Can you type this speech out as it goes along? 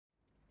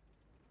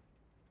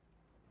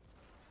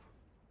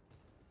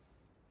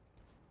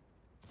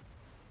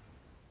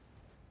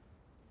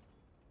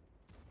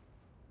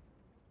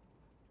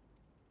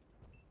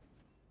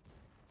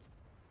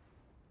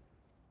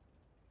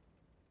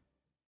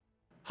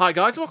Hi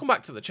guys, welcome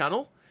back to the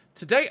channel.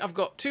 Today I've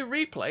got two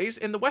replays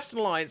in the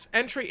Western Alliance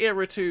Entry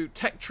Era 2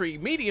 Tech Tree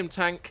Medium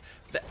Tank,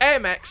 the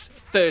AMX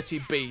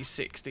 30B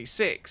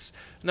 66.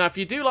 Now if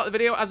you do like the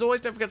video, as always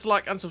don't forget to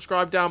like and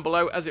subscribe down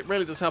below as it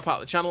really does help out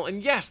the channel.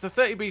 And yes, the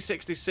 30B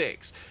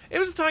 66, it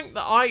was a tank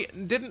that I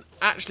didn't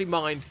actually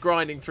mind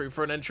grinding through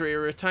for an Entry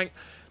Era tank.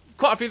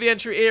 Quite a few of the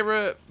Entry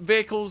Era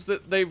vehicles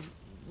that they've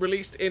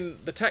released in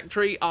the tech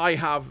tree I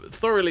have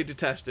thoroughly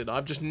detested.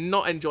 I've just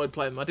not enjoyed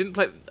playing them. I didn't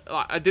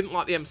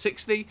like the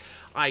M60.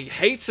 I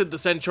hated the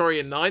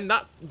Centurion 9.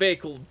 That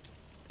vehicle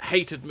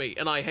hated me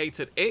and I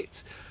hated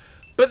it.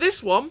 But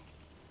this one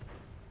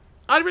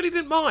I really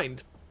didn't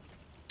mind.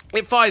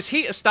 It fires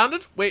heat as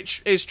standard,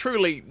 which is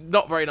truly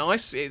not very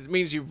nice. It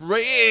means you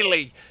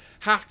really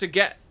have to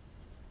get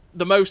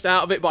the most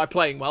out of it by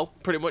playing well.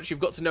 Pretty much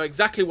you've got to know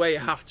exactly where you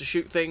have to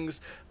shoot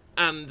things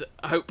and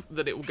hope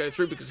that it will go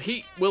through, because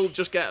heat will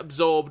just get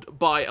absorbed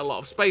by a lot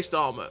of spaced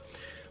armour.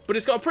 But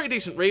it's got a pretty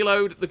decent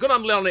reload. The gun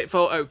handling on it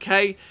felt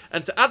okay,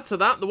 and to add to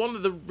that, one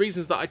of the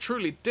reasons that I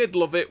truly did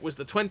love it was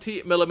the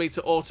 20mm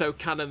auto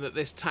cannon that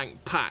this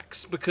tank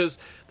packs, because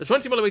the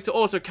 20mm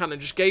auto cannon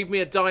just gave me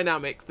a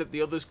dynamic that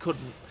the others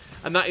couldn't,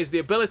 and that is the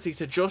ability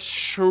to just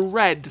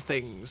shred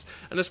things.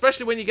 And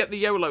especially when you get the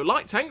YOLO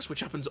light tanks, which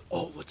happens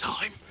all the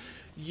time,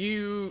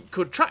 you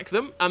could track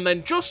them and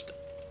then just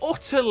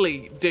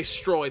utterly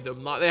destroy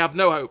them. Like, they have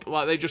no hope.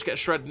 Like, they just get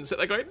shredded and sit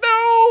there going,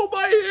 no,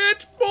 my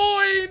hit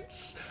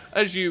points,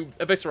 as you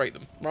eviscerate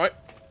them, right?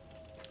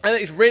 And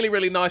it's really,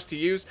 really nice to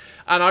use,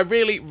 and I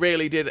really,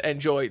 really did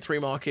enjoy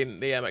 3-marking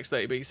the AMX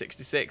 30B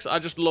 66. I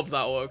just love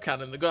that auto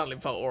cannon. The gun handling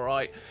felt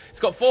alright. It's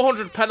got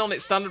 400 pen on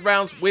its standard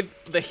rounds with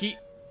the heat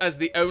as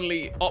the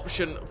only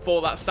option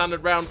for that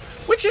standard round,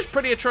 which is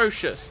pretty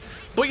atrocious.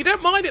 But you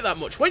don't mind it that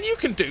much when you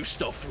can do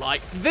stuff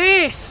like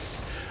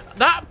this.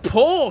 That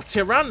poor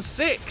Tyran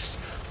 6.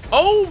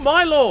 Oh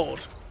my lord.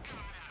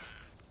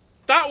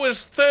 That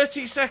was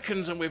 30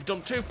 seconds and we've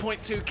done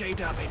 2.2k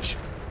damage.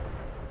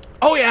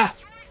 Oh yeah.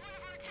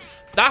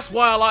 That's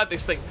why I like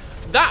this thing.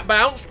 That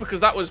bounced because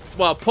that was,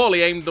 well,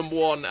 poorly aimed, number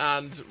one,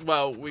 and,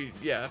 well,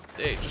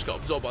 it just got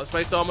absorbed by the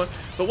spaced armor.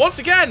 But once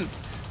again,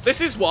 this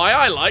is why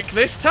I like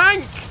this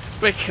tank.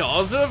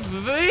 Because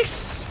of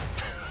this.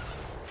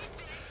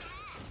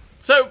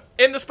 So,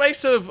 in the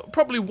space of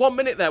probably 1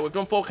 minute there, we've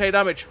done 4k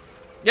damage.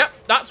 Yep,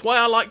 that's why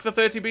I like the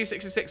 30B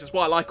 66. That's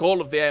why I like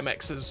all of the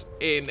AMXs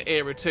in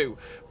Era 2.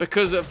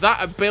 Because of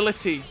that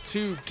ability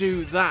to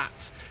do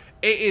that.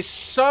 It is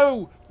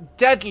so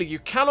deadly. You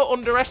cannot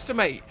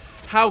underestimate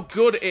how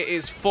good it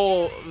is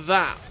for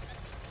that.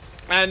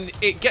 And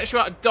it gets you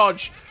out of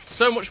dodge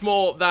so much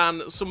more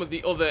than some of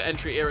the other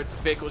Entry Era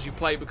vehicles you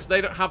play, because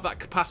they don't have that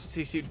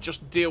capacity to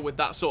just deal with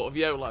that sort of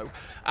YOLO.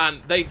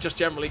 And they just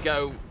generally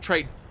go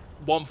trade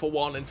 1 for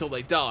 1 until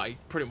they die,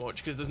 pretty much,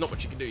 because there's not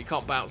much you can do. You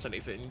can't bounce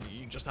anything.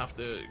 You just have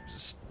to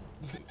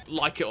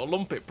like it or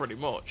lump it, pretty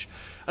much.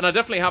 And I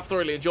definitely have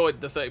thoroughly enjoyed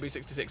the 30B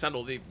 66 and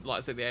all the, like I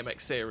said, the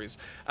AMX series.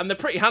 And they're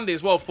pretty handy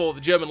as well for the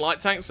German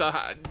light tanks.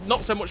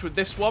 Not so much with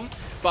this one,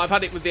 but I've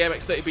had it with the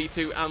AMX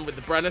 30B2 and with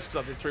the Brennus, because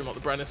I did 3-mark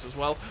the Brennus as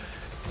well,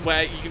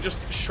 where you can just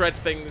shred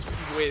things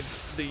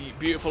with the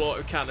beautiful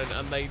autocannon,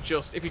 and they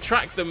just, if you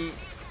track them,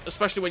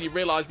 especially when you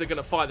realise they're going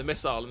to fire the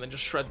missile and then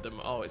just shred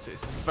them, oh, it's a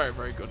very,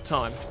 very good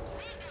time.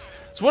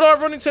 So what do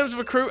I run in terms of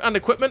recruit and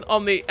equipment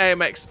on the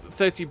AMX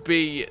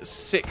 30B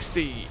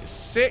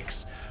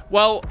 66?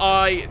 Well,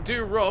 I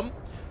do run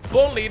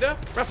Born Leader,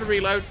 Rapid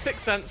Reload, 6th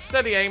Sense,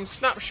 Steady Aim,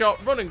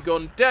 Snapshot, Run and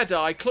Gun, Dead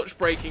Eye, Clutch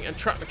Braking, and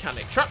Track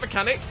Mechanic. Track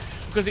Mechanic,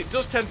 because it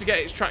does tend to get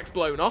its tracks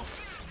blown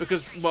off,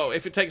 because, well,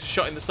 if it takes a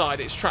shot in the side,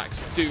 its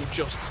tracks do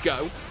just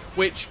go,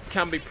 which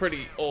can be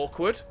pretty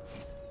awkward.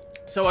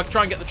 So I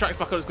try and get the tracks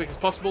back on as quick as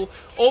possible.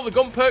 All the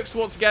gun perks,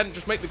 once again,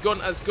 just make the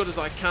gun as good as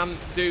I can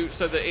do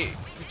so that it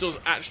does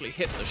actually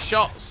hit the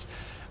shots.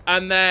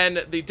 And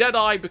then the Dead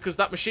Eye, because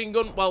that machine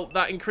gun, well,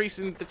 that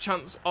increasing the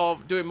chance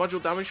of doing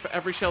module damage for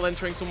every shell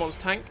entering someone's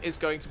tank is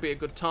going to be a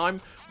good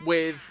time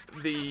with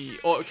the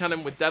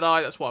autocannon with Dead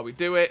Eye. That's why we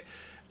do it.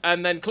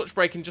 And then clutch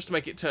braking just to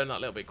make it turn that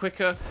little bit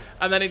quicker.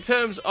 And then in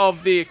terms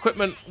of the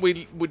equipment,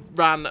 we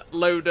ran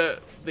loader,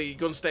 the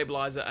gun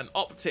stabilizer, and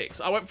optics.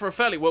 I went for a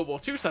fairly World War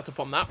II setup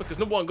on that, because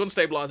number one, gun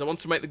stabilizer, I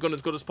wanted to make the gun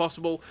as good as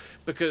possible,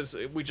 because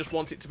we just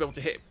want it to be able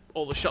to hit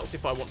all the shots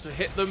if I want to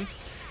hit them.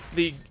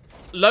 The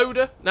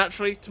loader,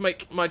 naturally, to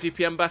make my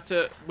DPM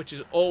better, which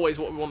is always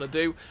what we want to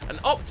do. And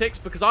optics,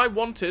 because I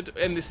wanted,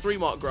 in this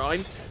 3-mark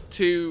grind,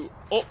 to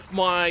up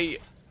my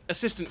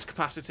assistance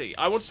capacity.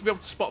 I wanted to be able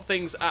to spot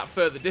things at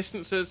further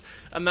distances,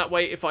 and that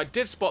way, if I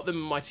did spot them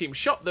and my team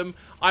shot them,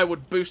 I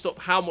would boost up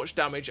how much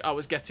damage I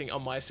was getting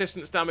on my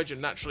assistance damage,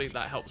 and naturally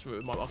that helps me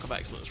with my mark of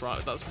excellence,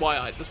 right? That's why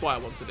I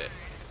wanted it.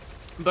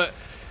 But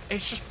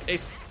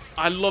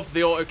I love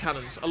the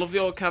autocannons. I love the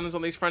autocannons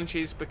on these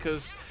Frenchies,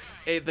 because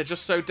they're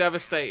just so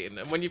devastating.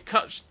 And when you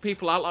cut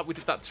people out like we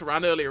did that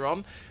Tyran earlier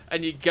on,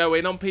 and you go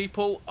in on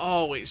people,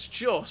 oh, it's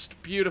just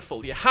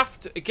beautiful. You have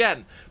to,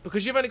 again,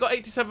 because you've only got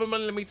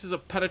 87mm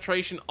of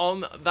penetration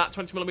on that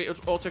 20mm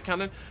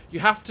autocannon,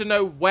 you have to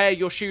know where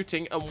you're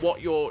shooting and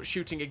what you're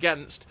shooting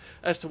against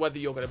as to whether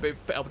you're going to be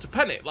able to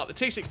pen it. Like the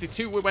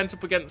T62, we went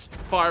up against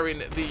firing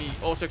the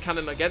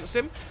autocannon against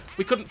him.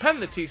 We couldn't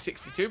pen the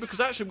T62 because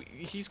actually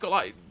he's got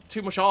like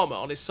too much armor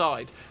on his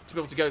side to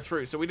be able to go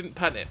through, so we didn't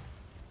pen it.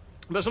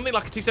 But something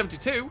like a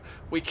T72,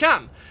 we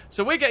can.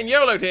 So we're getting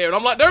YOLO'd here, and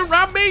I'm like, don't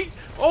ram me!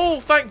 Oh,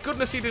 thank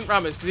goodness he didn't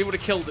ram us, because he would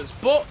have killed us.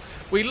 But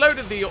we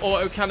loaded the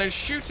autocannon,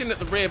 shooting at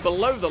the rear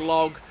below the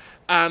log,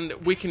 and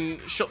we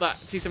can shut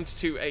that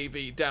T72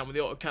 AV down with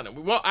the autocannon.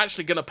 We weren't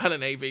actually going to pen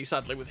an AV,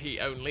 sadly, with heat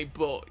only,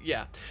 but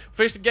yeah.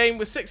 Finished the game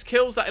with 6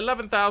 kills, that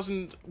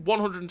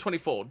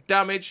 11,124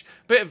 damage,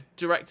 bit of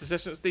direct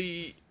assistance.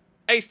 The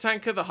Ace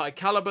Tanker, the High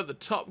Caliber, the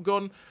Top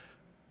Gun,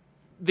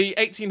 the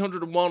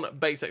 1801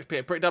 base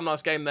XP. Pretty damn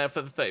nice game there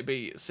for the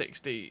 30B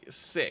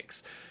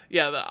 66.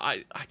 Yeah,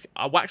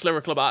 I wax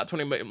lyrical about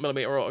 20mm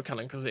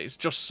autocannon because it's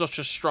just such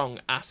a strong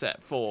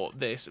asset for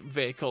this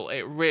vehicle.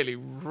 It really,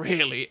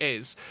 really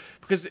is.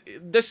 Because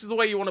this is the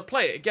way you want to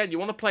play it. Again, you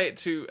want to play it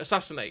to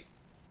assassinate.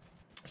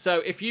 So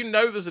if you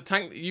know there's a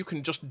tank that you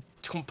can just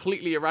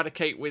completely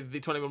eradicate with the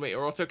 20mm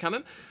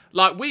autocannon,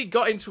 like we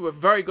got into a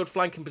very good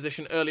flanking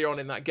position earlier on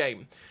in that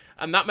game.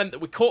 And that meant that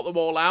we caught them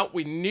all out.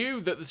 We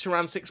knew that the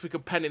Tyran 6 we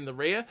could pen in the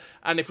rear.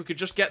 And if we could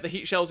just get the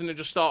heat shells in and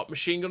just start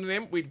machine gunning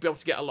him, we'd be able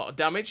to get a lot of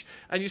damage.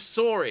 And you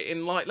saw it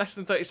in like less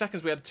than 30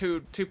 seconds. We had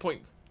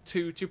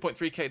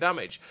 2.3k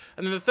damage.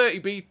 And then the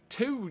 30B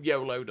 2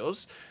 YOLO'd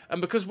us.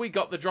 And because we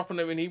got the drop on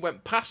him and he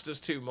went past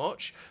us too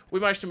much, we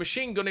managed to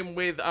machine gun him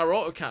with our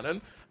autocannon.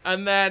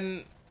 And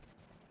then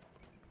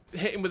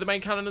hit him with the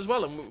main cannon as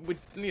well. And we,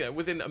 you know,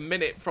 within a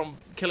minute from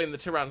killing the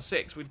Tyran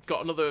 6, we'd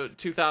got another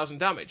 2,000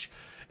 damage.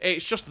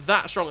 It's just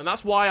that strong, and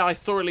that's why I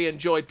thoroughly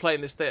enjoyed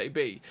playing this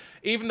 30B,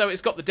 even though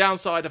it's got the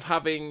downside of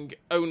having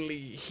only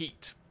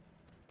heat.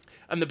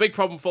 And the big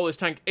problem for this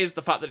tank is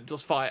the fact that it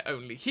does fire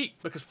only heat,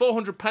 because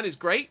 400 pen is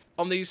great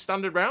on these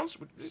standard rounds.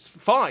 It's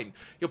fine.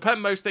 You'll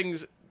pen most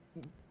things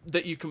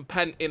that you can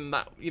pen in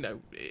that, you know,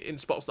 in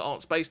spots that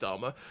aren't spaced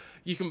armor.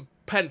 You can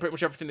pen pretty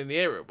much everything in the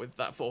area with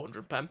that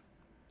 400 pen.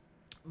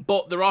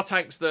 But there are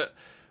tanks that,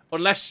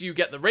 unless you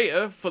get the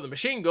rear for the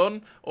machine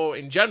gun, or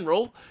in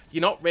general,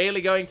 you're not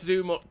really going to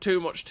do too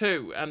much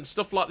too. And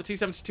stuff like the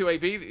T-72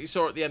 AV that you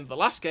saw at the end of the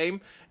last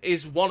game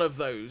is one of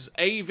those.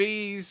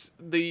 AVs,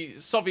 the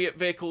Soviet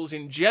vehicles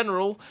in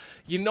general,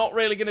 you're not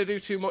really going to do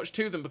too much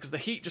to them because the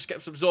heat just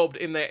gets absorbed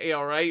in their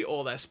ERA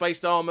or their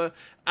spaced armor,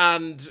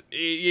 and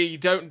you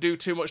don't do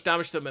too much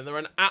damage to them, and they're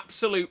an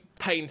absolute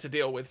pain to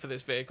deal with for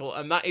this vehicle,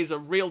 and that is a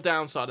real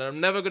downside, and I'm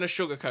never going to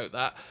sugarcoat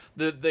that.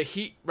 The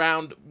heat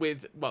round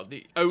with, well,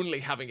 the only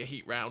having a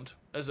heat round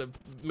as a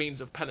means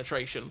of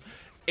penetration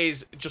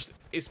is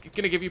going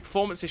to give you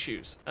performance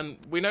issues, and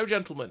we know,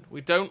 gentlemen, we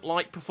don't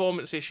like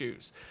performance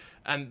issues.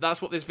 And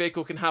that's what this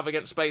vehicle can have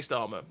against spaced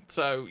armor.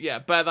 So, yeah,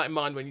 bear that in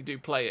mind when you do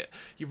play it.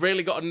 You've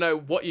really got to know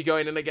what you're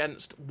going in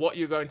against, what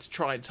you're going to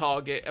try and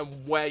target,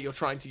 and where you're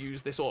trying to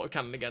use this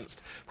autocannon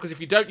against. Because if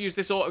you don't use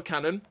this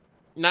autocannon,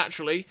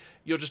 naturally,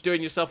 you're just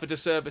doing yourself a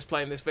disservice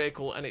playing this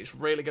vehicle, and it's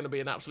really going to be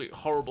an absolute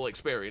horrible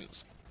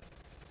experience.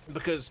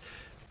 Because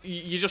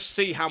you just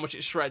see how much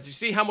it shreds. You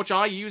see how much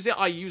I use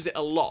it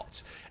a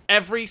lot.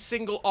 Every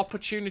single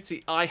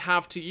opportunity I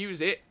have to use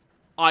it,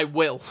 I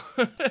will.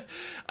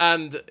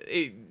 And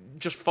it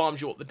just farms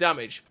you up the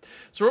damage.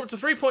 So we're up to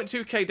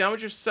 3.2k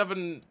damage with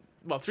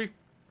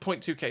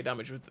 3.2k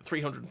damage with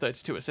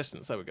 332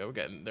 assistance. There we go, we're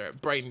getting there.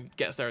 Brain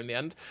gets there in the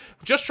end.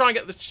 Just try and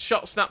get the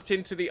shot snapped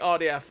into the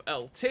RDF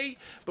LT,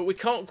 but we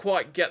can't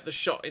quite get the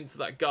shot into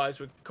that guy as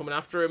we're coming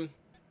after him.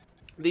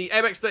 The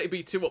AMX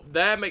 30B 2 up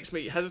there makes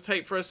me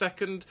hesitate for a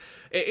second.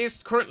 It is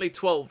currently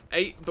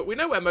 12-8, but we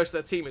know where most of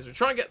their team is. We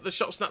try and get the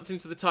shot snapped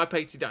into the Type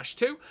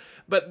 80-2,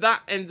 but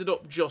that ended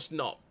up just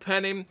not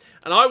penning.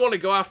 And I want to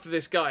go after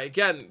this guy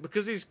again,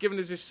 because he's given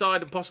us his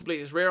side and possibly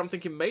his rear. I'm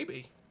thinking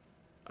maybe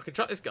I can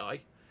track this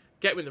guy,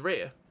 get him in the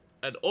rear,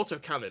 and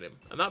auto-cannon him,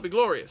 and that'd be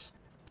glorious.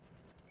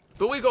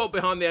 But we got up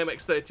behind the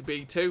AMX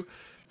 30B 2,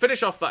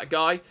 finish off that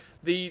guy.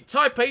 The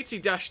Type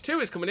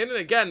 80-2 is coming in, and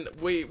again,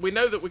 we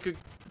know that we could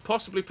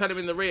possibly pen him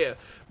in the rear,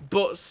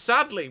 but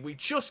sadly we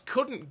just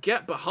couldn't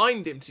get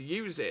behind him to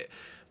use it.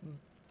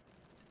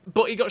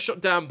 But he got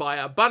shut down by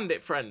our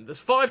bandit friend.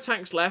 There's 5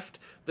 tanks left.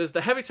 There's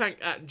the heavy tank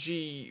at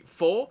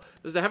G4,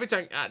 there's the heavy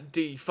tank at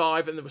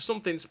D5, and there was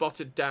something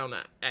spotted down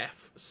at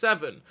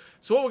F7.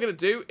 So what we're going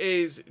to do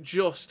is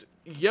just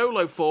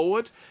YOLO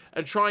forward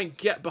and try and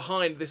get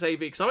behind this AV,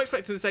 because I'm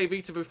expecting this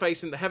AV to be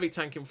facing the heavy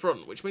tank in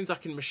front, which means I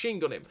can machine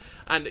gun him.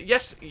 And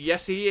yes,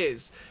 he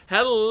is.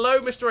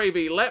 Hello, Mr.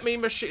 AV. Let me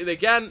machine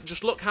again.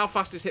 Just look how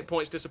fast his hit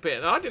points disappear.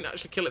 And I didn't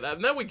actually kill it there.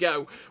 And there we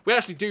go. We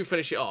actually do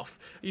finish it off.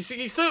 You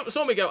see, you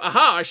saw me go,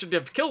 aha, I should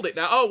have killed it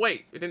now. Oh,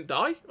 wait, it didn't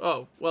die?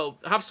 Oh, well,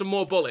 have some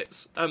more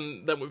bullets.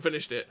 And then we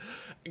finished it.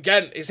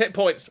 Again, his hit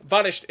points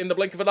vanished in the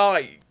blink of an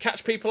eye.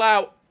 Catch people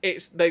out.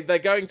 they're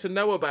going to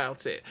know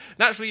about it.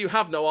 Naturally, you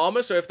have no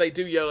armor, so if they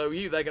do YOLO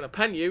you, they're going to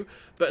pen you.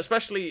 But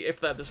especially if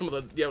they're some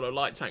of the YOLO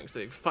light tanks,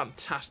 they're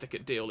fantastic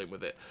at dealing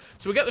with it.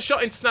 So we get the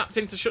shot in snapped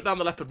in to shut down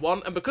the Leopard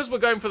 1, and because we're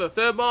going for the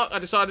third mark, I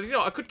decided, you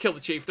know, I could kill the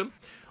Chieftain,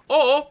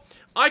 or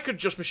I could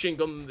just machine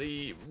gun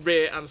the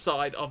rear and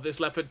side of this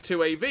Leopard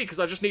 2AV, because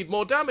I just need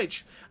more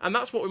damage. And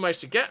that's what we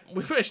managed to get.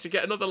 We managed to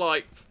get another,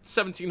 like,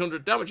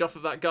 1,700 damage off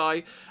of that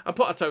guy, and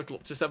put our total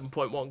up to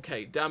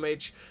 7.1k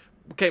damage.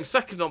 Came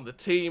second on the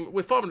team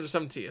with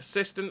 570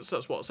 assistance, so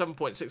that's what,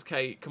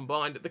 7.6k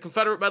combined. The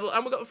Confederate medal,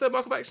 and we got the third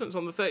mark of excellence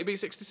on the 30B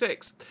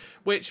 66,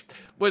 which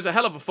was a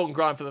hell of a fun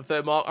grind for the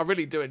third mark. I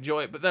really do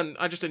enjoy it, but then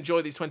I just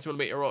enjoy these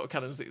 20mm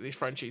autocannons that these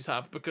Frenchies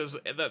have, because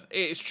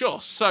it's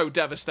just so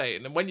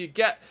devastating. And when you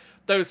get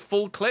those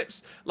full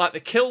clips, like the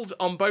kills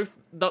on both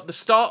the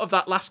start of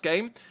that last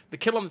game, the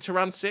kill on the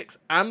Turan 6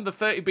 and the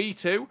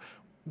 30B2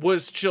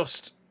 was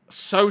just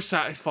so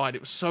satisfied.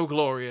 It was so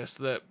glorious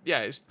that, yeah,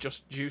 it's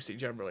just juicy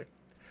generally.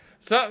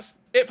 So that's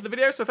it for the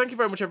video. So thank you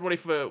very much, everybody,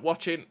 for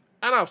watching,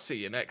 and I'll see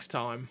you next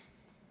time.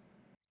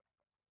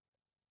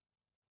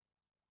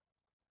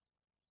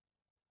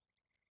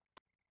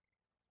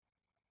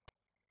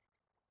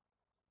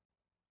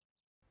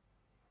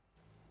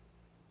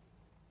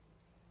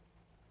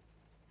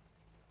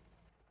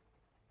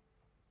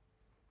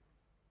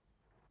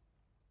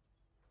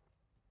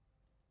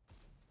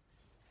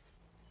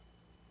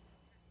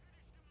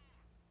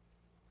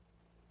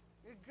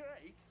 A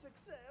great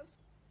success.